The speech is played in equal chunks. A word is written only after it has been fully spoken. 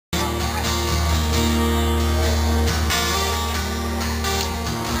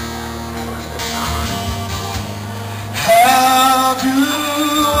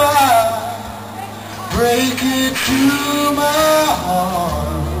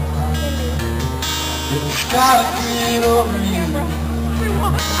It's gotta get over you.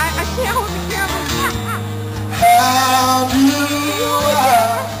 I can't hold the camera. How do I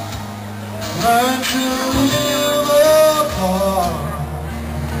learn to live apart?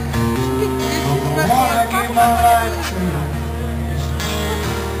 The one I gave my life to.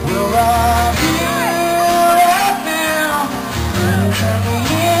 Will I be right now? And turn me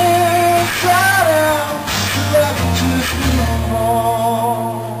inside out so I can just move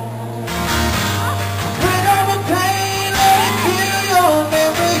on. Bring on the pain, let it kill your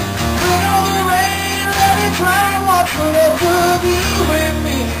memory. Bring on the rain, let it dry and wash what I could you and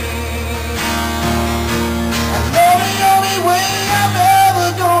me. I know the only way I'm ever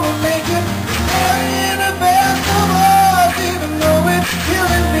gonna make it is carrying the best of us, even though it's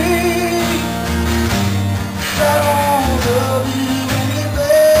killing me. 'Cause I don't love you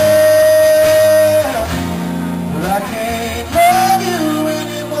anywhere, but I can't love you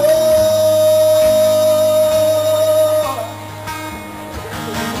anymore.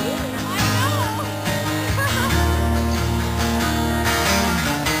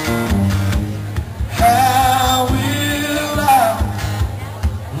 How will I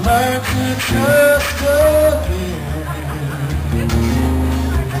learn to trust again?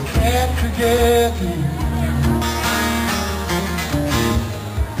 I can't forget you.